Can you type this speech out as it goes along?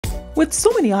With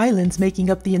so many islands making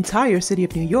up the entire city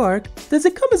of New York, does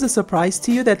it come as a surprise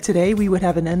to you that today we would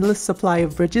have an endless supply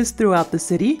of bridges throughout the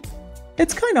city?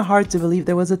 It's kinda hard to believe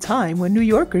there was a time when New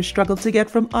Yorkers struggled to get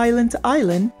from island to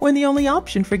island when the only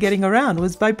option for getting around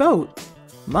was by boat.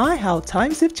 My, how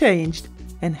times have changed!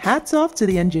 And hats off to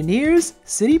the engineers,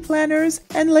 city planners,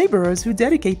 and laborers who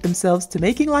dedicate themselves to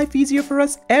making life easier for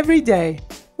us every day.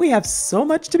 We have so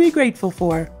much to be grateful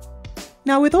for.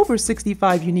 Now, with over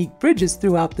 65 unique bridges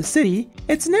throughout the city,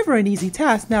 it's never an easy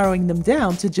task narrowing them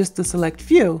down to just a select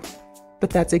few.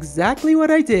 But that's exactly what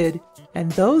I did,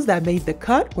 and those that made the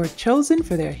cut were chosen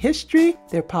for their history,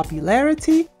 their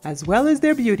popularity, as well as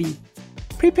their beauty.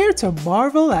 Prepare to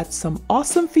marvel at some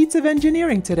awesome feats of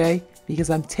engineering today,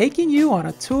 because I'm taking you on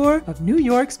a tour of New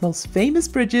York's most famous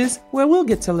bridges, where we'll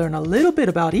get to learn a little bit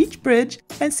about each bridge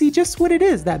and see just what it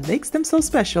is that makes them so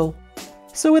special.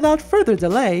 So without further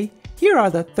delay, here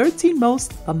are the 13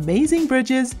 most amazing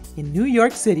bridges in New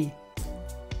York City.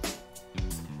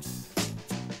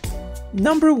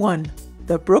 Number 1.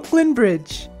 The Brooklyn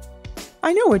Bridge.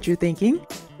 I know what you're thinking.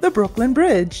 The Brooklyn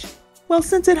Bridge. Well,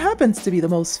 since it happens to be the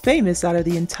most famous out of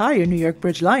the entire New York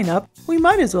Bridge lineup, we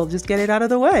might as well just get it out of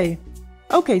the way.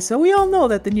 Okay, so we all know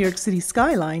that the New York City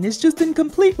skyline is just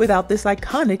incomplete without this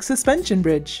iconic suspension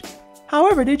bridge.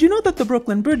 However, did you know that the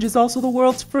Brooklyn Bridge is also the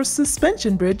world's first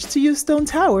suspension bridge to use stone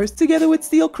towers together with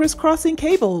steel crisscrossing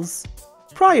cables?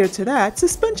 Prior to that,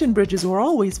 suspension bridges were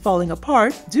always falling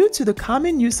apart due to the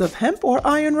common use of hemp or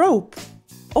iron rope.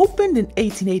 Opened in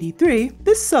 1883,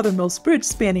 this southernmost bridge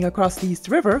spanning across the East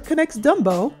River connects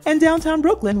Dumbo and downtown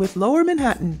Brooklyn with lower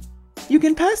Manhattan. You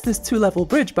can pass this two-level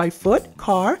bridge by foot,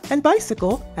 car, and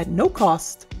bicycle at no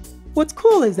cost. What's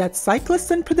cool is that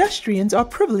cyclists and pedestrians are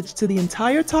privileged to the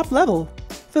entire top level.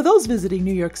 For those visiting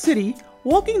New York City,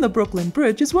 walking the Brooklyn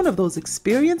Bridge is one of those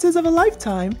experiences of a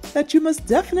lifetime that you must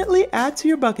definitely add to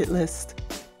your bucket list.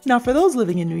 Now, for those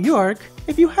living in New York,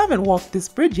 if you haven't walked this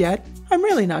bridge yet, I'm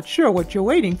really not sure what you're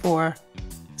waiting for.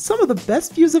 Some of the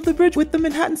best views of the bridge with the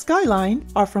Manhattan skyline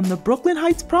are from the Brooklyn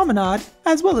Heights Promenade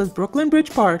as well as Brooklyn Bridge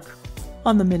Park.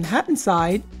 On the Manhattan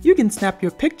side, you can snap your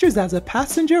pictures as a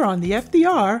passenger on the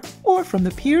FDR or from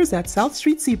the piers at South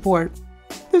Street Seaport.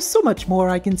 There's so much more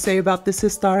I can say about this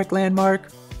historic landmark,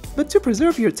 but to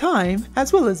preserve your time,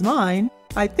 as well as mine,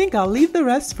 I think I'll leave the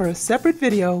rest for a separate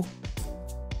video.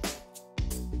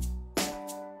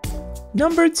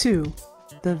 Number 2.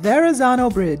 The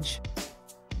Verrazano Bridge.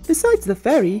 Besides the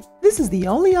ferry, this is the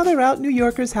only other route New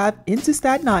Yorkers have into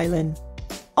Staten Island.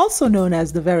 Also known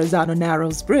as the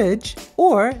Verrazano-Narrows Bridge,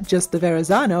 or just the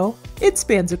Verrazano, it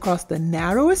spans across the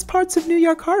narrowest parts of New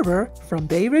York Harbor from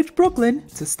Bay Ridge, Brooklyn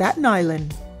to Staten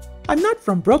Island. I'm not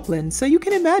from Brooklyn, so you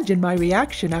can imagine my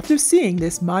reaction after seeing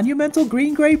this monumental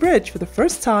green-gray bridge for the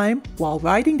first time while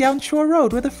riding down Shore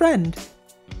Road with a friend.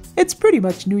 It's pretty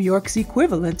much New York's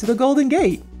equivalent to the Golden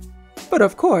Gate. But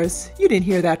of course, you didn't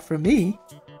hear that from me.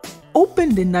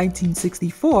 Opened in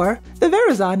 1964, the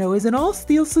Verrazano is an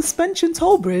all-steel suspension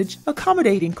toll bridge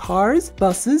accommodating cars,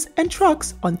 buses, and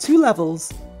trucks on 2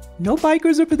 levels. No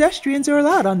bikers or pedestrians are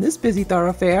allowed on this busy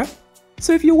thoroughfare,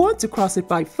 so if you want to cross it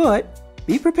by foot,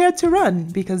 be prepared to run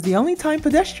because the only time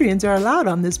pedestrians are allowed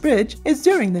on this bridge is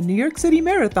during the New York City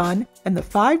Marathon and the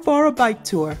 5-borough bike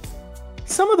tour.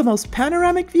 Some of the most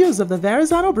panoramic views of the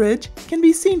Verrazano Bridge can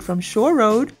be seen from Shore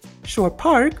Road, Shore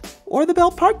Park, or the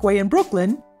Belt Parkway in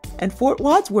Brooklyn, and Fort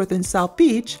Wadsworth in South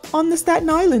Beach on the Staten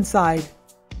Island side.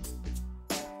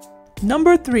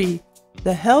 Number 3.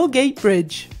 The Hell Gate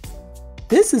Bridge.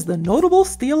 This is the notable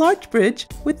steel arch bridge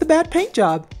with the bad paint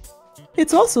job.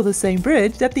 It's also the same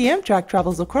bridge that the Amtrak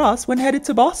travels across when headed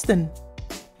to Boston.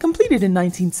 Completed in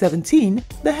 1917,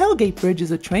 the Hell Gate Bridge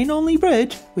is a train-only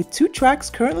bridge with 2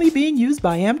 tracks currently being used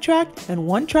by Amtrak and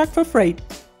 1 track for freight.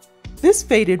 This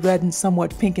faded red and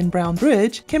somewhat pink and brown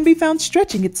bridge can be found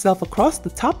stretching itself across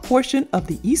the top portion of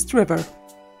the East River.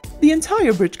 The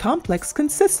entire bridge complex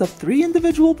consists of 3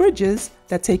 individual bridges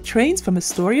that take trains from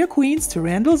Astoria, Queens to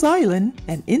Randall's Island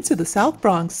and into the South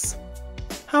Bronx.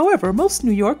 However, most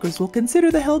New Yorkers will consider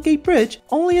the Hell Gate Bridge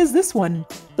only as this one,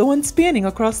 the one spanning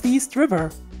across the East River.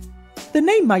 The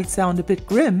name might sound a bit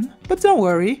grim, but don't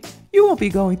worry, you won't be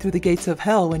going through the gates of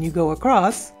hell when you go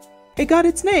across. It got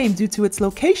its name due to its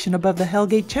location above the Hell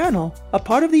Gate Channel, a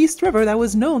part of the East River that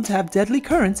was known to have deadly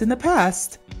currents in the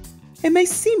past. It may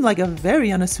seem like a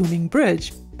very unassuming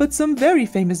bridge, but some very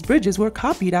famous bridges were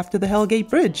copied after the Hell Gate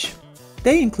Bridge.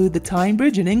 They include the Tyne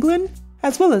Bridge in England,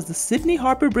 as well as the Sydney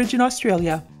Harbour Bridge in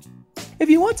Australia. If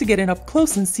you want to get an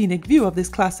up-close and scenic view of this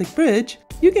classic bridge,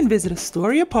 you can visit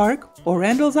Astoria Park or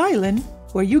Randall's Island,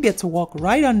 where you get to walk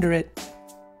right under it.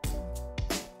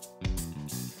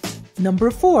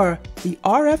 Number 4. The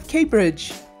RFK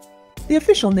Bridge. The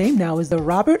official name now is the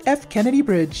Robert F. Kennedy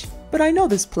Bridge, but I know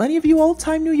there's plenty of you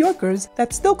old-time New Yorkers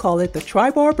that still call it the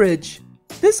Triborough Bridge.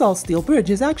 This all-steel bridge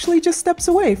is actually just steps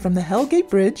away from the Hell Gate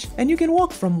Bridge, and you can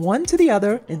walk from one to the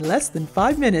other in less than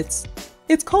 5 minutes.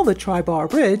 It's called the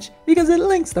Triborough Bridge because it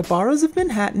links the boroughs of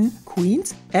Manhattan,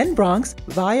 Queens, and Bronx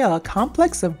via a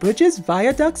complex of bridges,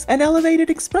 viaducts, and elevated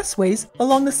expressways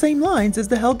along the same lines as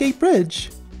the Hell Gate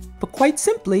Bridge. But quite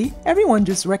simply, everyone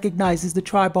just recognizes the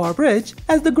Triborough Bridge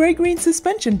as the gray-green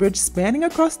suspension bridge spanning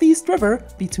across the East River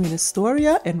between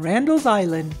Astoria and Randall's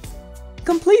Island.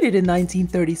 Completed in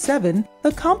 1937,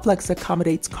 the complex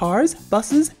accommodates cars,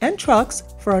 buses, and trucks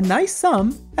for a nice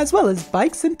sum, as well as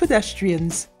bikes and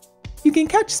pedestrians. You can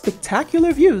catch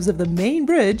spectacular views of the main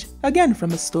bridge, again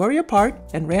from Astoria Park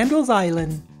and Randall's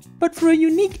Island. But for a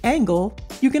unique angle,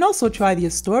 you can also try the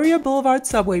Astoria Boulevard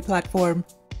subway platform.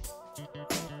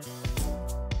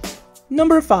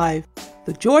 Number 5.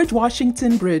 The George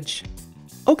Washington Bridge.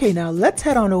 Okay, now let's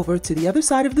head on over to the other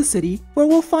side of the city where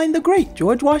we'll find the great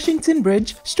George Washington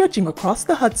Bridge stretching across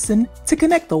the Hudson to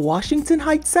connect the Washington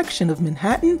Heights section of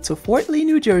Manhattan to Fort Lee,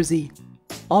 New Jersey.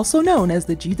 Also known as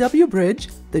the GW Bridge,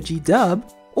 the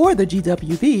G-Dub, or the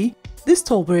GWB, this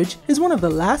toll bridge is one of the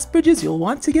last bridges you'll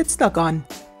want to get stuck on.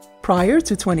 Prior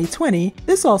to 2020,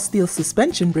 this all-steel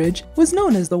suspension bridge was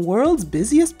known as the world's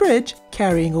busiest bridge,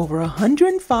 carrying over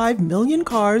 105 million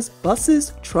cars,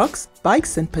 buses, trucks,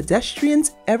 bikes, and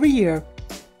pedestrians every year.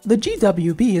 The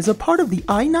GWB is a part of the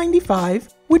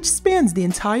I-95, which spans the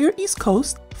entire East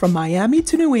Coast from Miami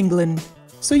to New England.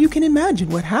 So you can imagine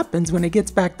what happens when it gets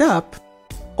backed up.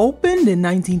 Opened in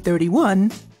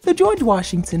 1931, the George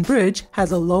Washington Bridge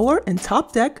has a lower and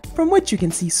top deck from which you can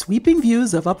see sweeping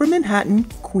views of Upper Manhattan,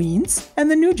 Queens,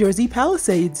 and the New Jersey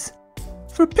Palisades.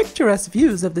 For picturesque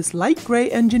views of this light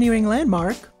gray engineering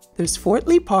landmark, there's Fort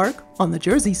Lee Park on the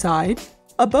Jersey side,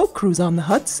 a boat cruise on the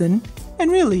Hudson,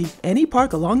 and really any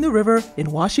park along the river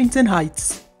in Washington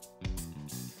Heights.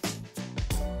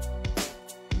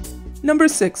 Number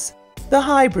 6. The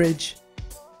High Bridge.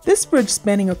 This bridge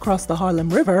spanning across the Harlem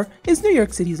River is New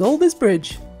York City's oldest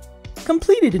bridge.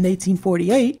 Completed in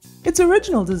 1848, its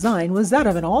original design was that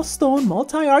of an all-stone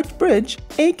multi-arch bridge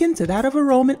akin to that of a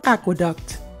Roman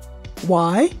aqueduct.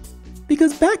 Why?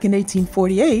 Because back in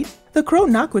 1848, the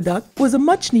Croton Aqueduct was a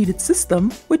much-needed system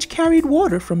which carried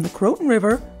water from the Croton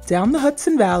River down the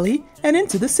Hudson Valley and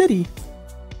into the city.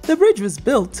 The bridge was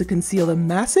built to conceal the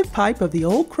massive pipe of the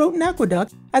old Croton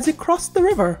Aqueduct as it crossed the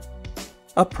river.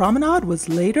 A promenade was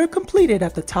later completed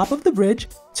at the top of the bridge,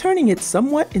 turning it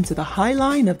somewhat into the High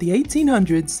Line of the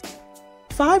 1800s.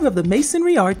 5 of the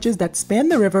masonry arches that span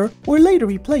the river were later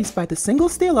replaced by the single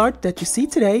steel arch that you see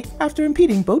today after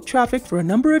impeding boat traffic for a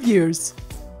number of years.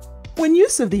 When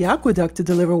use of the aqueduct to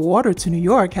deliver water to New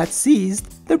York had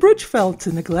ceased, the bridge fell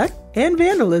to neglect and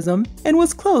vandalism and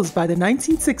was closed by the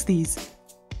 1960s.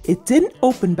 It didn't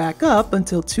open back up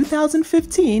until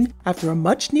 2015 after a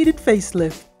much-needed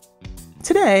facelift.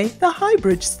 Today, the High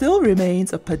Bridge still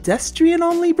remains a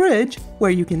pedestrian-only bridge where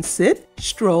you can sit,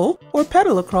 stroll, or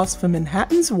pedal across from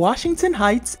Manhattan's Washington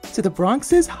Heights to the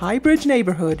Bronx's High Bridge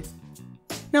neighborhood.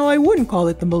 Now, I wouldn't call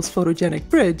it the most photogenic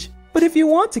bridge, but if you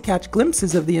want to catch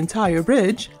glimpses of the entire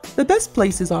bridge, the best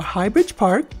places are High Bridge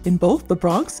Park in both the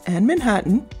Bronx and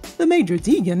Manhattan, the Major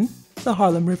Deegan, the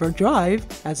Harlem River Drive,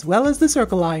 as well as the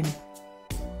Circle Line.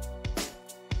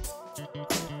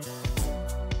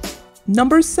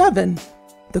 Number 7.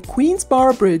 The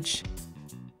Queensboro Bridge.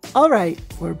 Alright,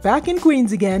 we're back in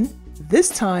Queens again. This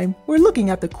time, we're looking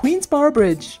at the Queensboro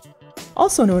Bridge,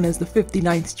 also known as the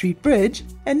 59th Street Bridge,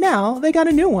 and now they got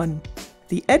a new one,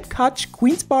 the Ed Koch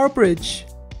Queensboro Bridge.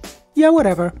 Yeah,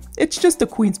 whatever, it's just a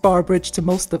Queensboro Bridge to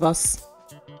most of us.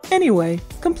 Anyway,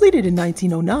 completed in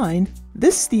 1909,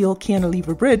 this steel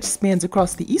cantilever bridge spans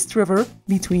across the East River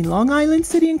between Long Island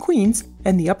City and Queens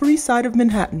and the Upper East Side of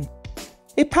Manhattan.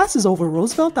 It passes over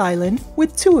Roosevelt Island,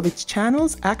 with 2 of its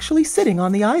channels actually sitting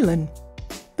on the island.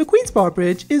 The Queensboro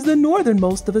Bridge is the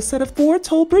northernmost of a set of 4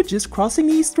 toll bridges crossing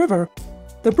the East River.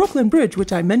 The Brooklyn Bridge,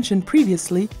 which I mentioned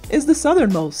previously, is the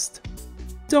southernmost.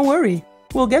 Don't worry,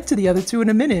 we'll get to the other 2 in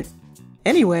a minute.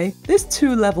 Anyway, this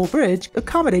 2-level bridge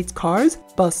accommodates cars,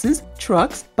 buses,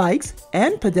 trucks, bikes,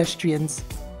 and pedestrians.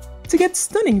 To get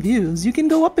stunning views, you can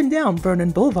go up and down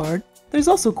Vernon Boulevard. There's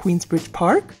also Queensbridge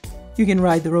Park. You can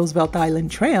ride the Roosevelt Island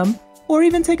tram, or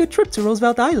even take a trip to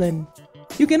Roosevelt Island.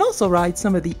 You can also ride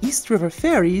some of the East River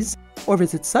ferries, or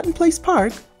visit Sutton Place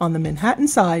Park on the Manhattan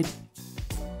side.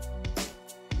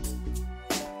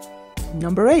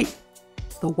 Number 8.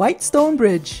 The Whitestone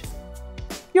Bridge.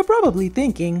 You're probably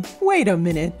thinking, wait a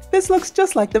minute, this looks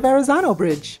just like the Verrazano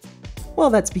Bridge. Well,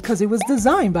 that's because it was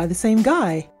designed by the same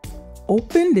guy.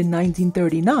 Opened in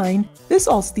 1939, this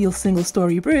all-steel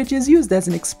single-story bridge is used as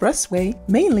an expressway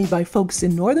mainly by folks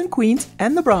in northern Queens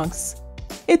and the Bronx.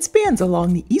 It spans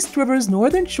along the East River's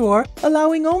northern shore,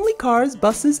 allowing only cars,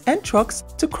 buses, and trucks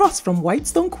to cross from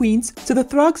Whitestone, Queens to the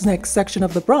Throgs Neck section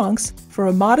of the Bronx for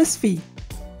a modest fee.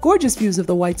 Gorgeous views of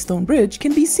the Whitestone Bridge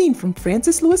can be seen from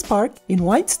Francis Lewis Park in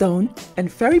Whitestone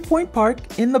and Ferry Point Park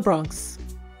in the Bronx.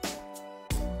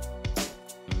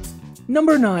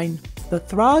 Number 9. The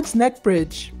Throgs Neck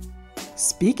Bridge.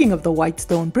 Speaking of the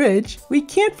Whitestone Bridge, we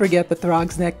can't forget the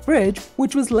Throgs Neck Bridge,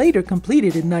 which was later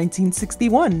completed in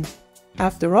 1961.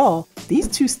 After all, these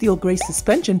two steel gray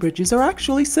suspension bridges are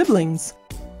actually siblings.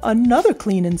 Another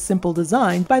clean and simple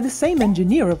design by the same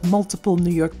engineer of multiple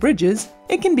New York bridges,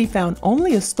 it can be found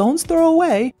only a stone's throw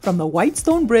away from the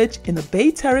Whitestone Bridge in the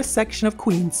Bay Terrace section of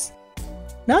Queens.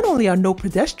 Not only are no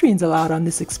pedestrians allowed on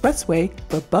this expressway,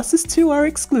 but buses too are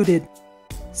excluded.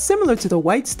 Similar to the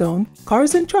Whitestone,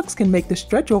 cars and trucks can make the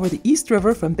stretch over the East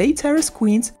River from Bay Terrace,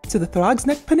 Queens to the Throgs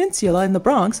Neck Peninsula in the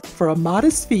Bronx for a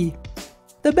modest fee.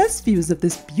 The best views of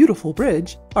this beautiful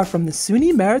bridge are from the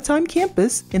SUNY Maritime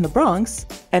Campus in the Bronx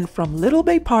and from Little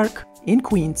Bay Park in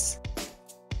Queens.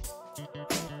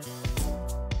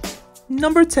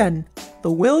 Number 10.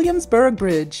 The Williamsburg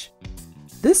Bridge.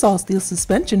 This all-steel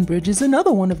suspension bridge is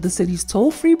another one of the city's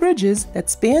toll-free bridges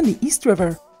that span the East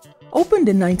River. Opened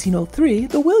in 1903,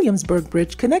 the Williamsburg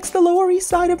Bridge connects the Lower East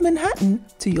Side of Manhattan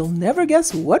to you'll never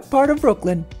guess what part of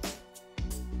Brooklyn.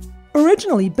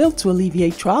 Originally built to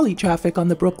alleviate trolley traffic on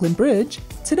the Brooklyn Bridge,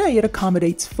 today it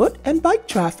accommodates foot and bike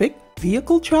traffic,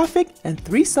 vehicle traffic, and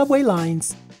 3 subway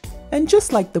lines. And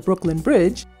just like the Brooklyn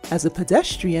Bridge, as a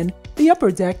pedestrian, the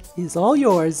upper deck is all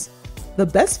yours. The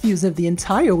best views of the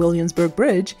entire Williamsburg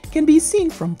Bridge can be seen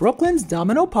from Brooklyn's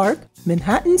Domino Park,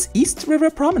 Manhattan's East River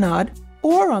Promenade,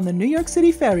 or on the New York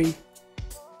City Ferry.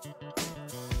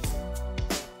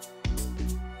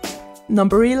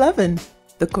 Number 11.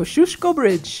 The Kosciuszko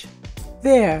Bridge.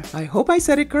 There, I hope I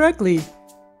said it correctly.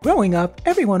 Growing up,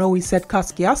 everyone always said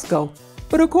Kosciuszko,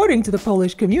 but according to the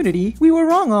Polish community, we were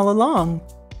wrong all along.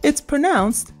 It's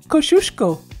pronounced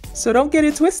Kosciuszko, so don't get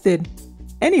it twisted.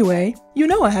 Anyway, you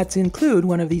know I had to include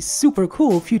one of these super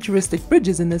cool futuristic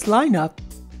bridges in this lineup.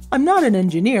 I'm not an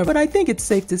engineer, but I think it's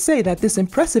safe to say that this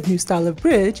impressive new style of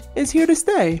bridge is here to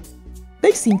stay.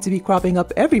 They seem to be cropping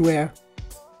up everywhere.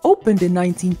 Opened in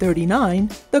 1939,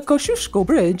 the Kosciuszko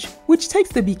Bridge, which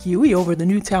takes the BQE over the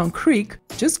Newtown Creek,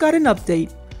 just got an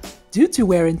update. Due to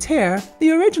wear and tear,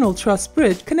 the original truss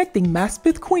bridge connecting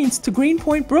Maspeth, Queens to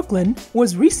Greenpoint, Brooklyn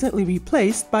was recently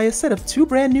replaced by a set of 2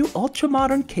 brand new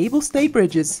ultra-modern cable-stay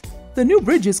bridges. The new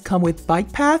bridges come with bike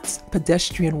paths,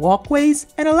 pedestrian walkways,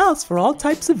 and allows for all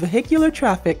types of vehicular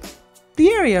traffic. The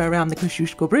area around the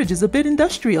Kosciuszko Bridge is a bit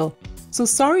industrial, so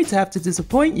sorry to have to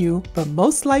disappoint you, but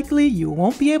most likely you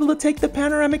won't be able to take the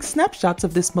panoramic snapshots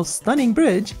of this most stunning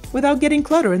bridge without getting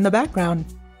clutter in the background.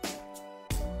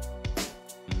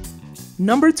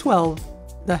 Number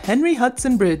 12. The Henry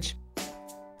Hudson Bridge.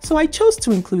 So I chose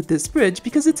to include this bridge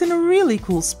because it's in a really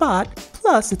cool spot,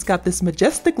 plus it's got this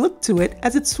majestic look to it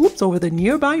as it swoops over the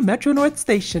nearby Metro-North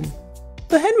station.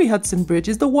 The Henry Hudson Bridge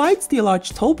is the wide steel arch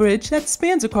toll bridge that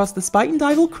spans across the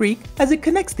Spuyten-Duyvil Creek as it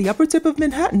connects the upper tip of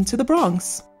Manhattan to the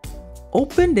Bronx.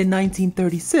 Opened in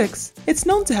 1936, it's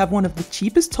known to have one of the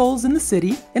cheapest tolls in the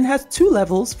city and has 2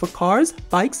 levels for cars,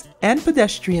 bikes, and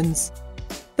pedestrians.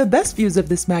 The best views of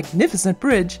this magnificent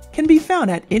bridge can be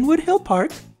found at Inwood Hill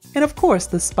Park, and of course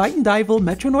the Spuyten-Duyvil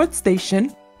Metro-North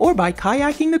station, or by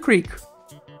kayaking the creek.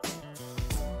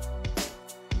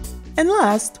 And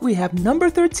last, we have number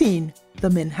 13, the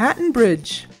Manhattan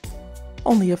Bridge.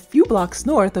 Only a few blocks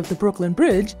north of the Brooklyn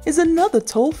Bridge is another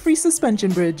toll-free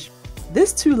suspension bridge.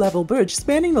 This 2-level bridge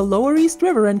spanning the Lower East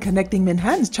River and connecting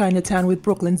Manhattan's Chinatown with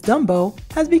Brooklyn's Dumbo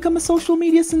has become a social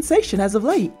media sensation as of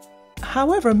late.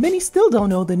 However, many still don't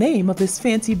know the name of this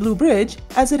fancy blue bridge,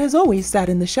 as it has always sat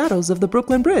in the shadows of the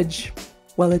Brooklyn Bridge.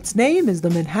 Well, its name is the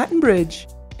Manhattan Bridge.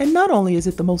 And not only is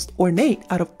it the most ornate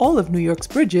out of all of New York's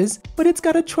bridges, but it's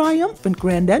got a triumphant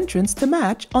grand entrance to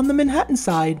match on the Manhattan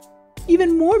side.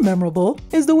 Even more memorable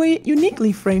is the way it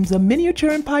uniquely frames a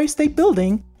miniature Empire State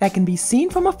Building that can be seen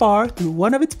from afar through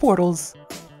one of its portals.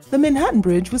 The Manhattan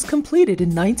Bridge was completed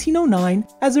in 1909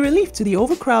 as a relief to the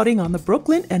overcrowding on the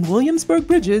Brooklyn and Williamsburg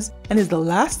bridges and is the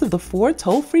last of the 4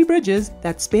 toll-free bridges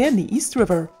that span the East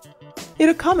River. It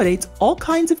accommodates all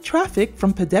kinds of traffic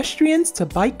from pedestrians to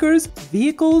bikers,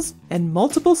 vehicles, and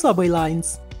multiple subway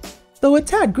lines. Though a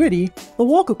tad gritty, the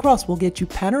walk across will get you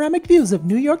panoramic views of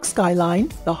New York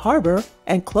skyline, the harbor,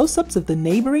 and close-ups of the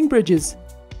neighboring bridges.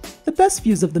 The best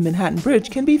views of the Manhattan Bridge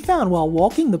can be found while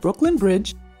walking the Brooklyn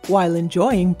Bridge, while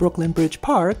enjoying Brooklyn Bridge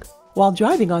Park, while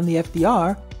driving on the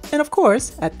FDR, and of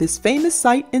course, at this famous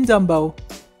site in Dumbo.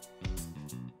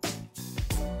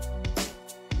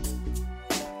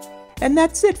 And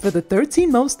that's it for the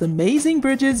 13 most amazing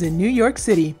bridges in New York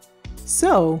City.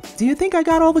 So, do you think I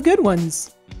got all the good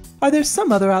ones? Are there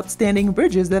some other outstanding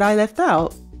bridges that I left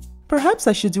out? Perhaps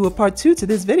I should do a part 2 to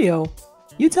this video.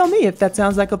 You tell me if that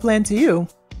sounds like a plan to you.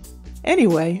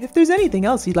 Anyway, if there's anything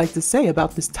else you'd like to say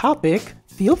about this topic,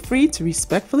 feel free to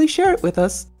respectfully share it with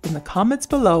us in the comments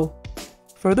below.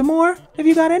 Furthermore, if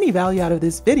you got any value out of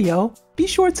this video, be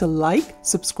sure to like,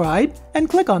 subscribe, and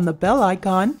click on the bell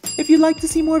icon if you'd like to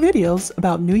see more videos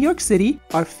about New York City,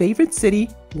 our favorite city,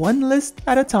 one list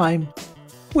at a time.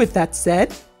 With that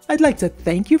said, I'd like to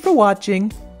thank you for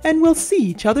watching, and we'll see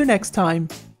each other next time.